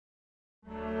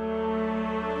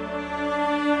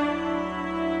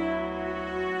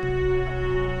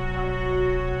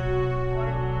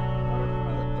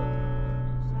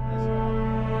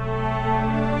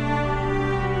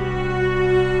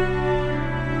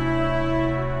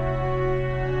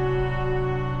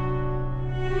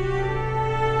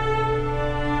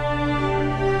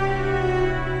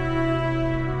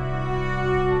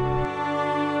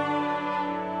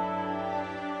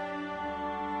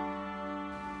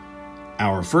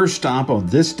Our first stop on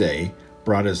this day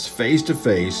brought us face to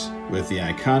face with the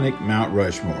iconic Mount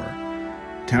Rushmore.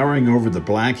 Towering over the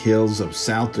Black Hills of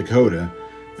South Dakota,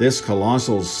 this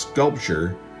colossal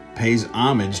sculpture pays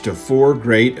homage to four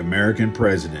great American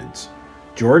presidents: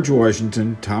 George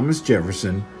Washington, Thomas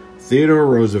Jefferson, Theodore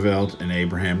Roosevelt, and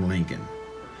Abraham Lincoln.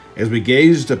 As we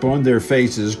gazed upon their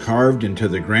faces carved into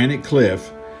the granite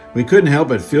cliff, we couldn't help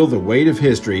but feel the weight of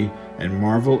history and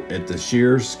marvel at the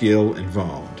sheer skill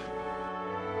involved.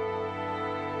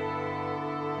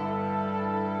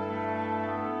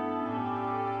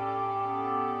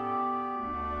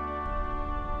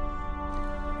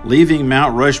 Leaving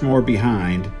Mount Rushmore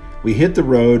behind, we hit the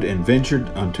road and ventured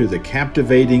onto the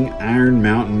captivating Iron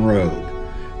Mountain Road.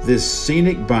 This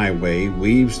scenic byway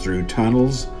weaves through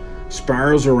tunnels,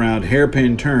 spirals around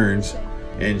hairpin turns,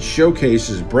 and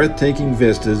showcases breathtaking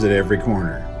vistas at every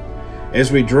corner.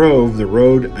 As we drove, the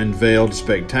road unveiled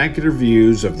spectacular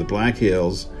views of the Black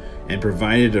Hills and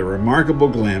provided a remarkable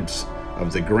glimpse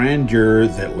of the grandeur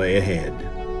that lay ahead.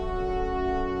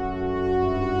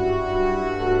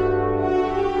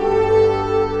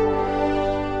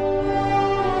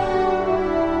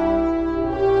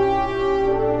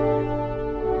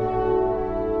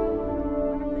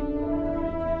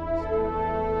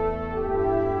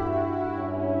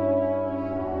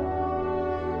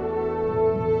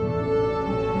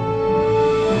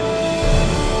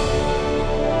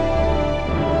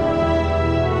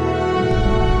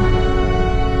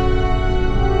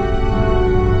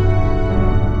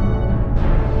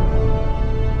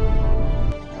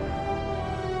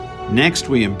 Next,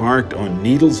 we embarked on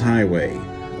Needles Highway,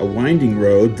 a winding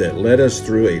road that led us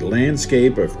through a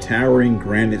landscape of towering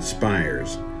granite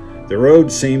spires. The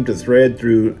road seemed to thread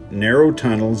through narrow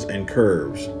tunnels and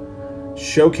curves,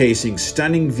 showcasing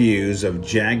stunning views of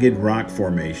jagged rock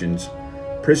formations,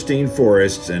 pristine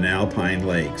forests, and alpine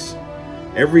lakes.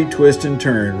 Every twist and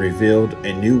turn revealed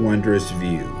a new wondrous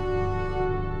view.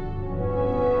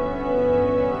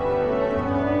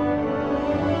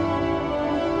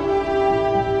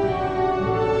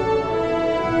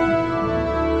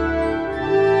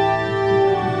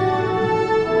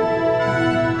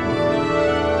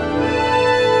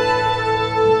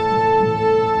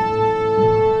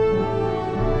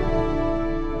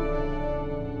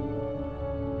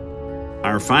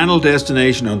 Our final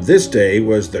destination on this day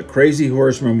was the Crazy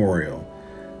Horse Memorial.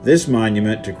 This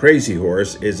monument to Crazy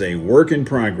Horse is a work in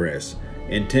progress,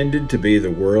 intended to be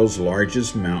the world's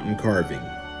largest mountain carving.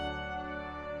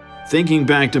 Thinking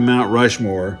back to Mount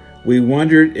Rushmore, we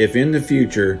wondered if in the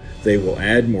future they will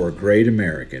add more great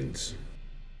Americans.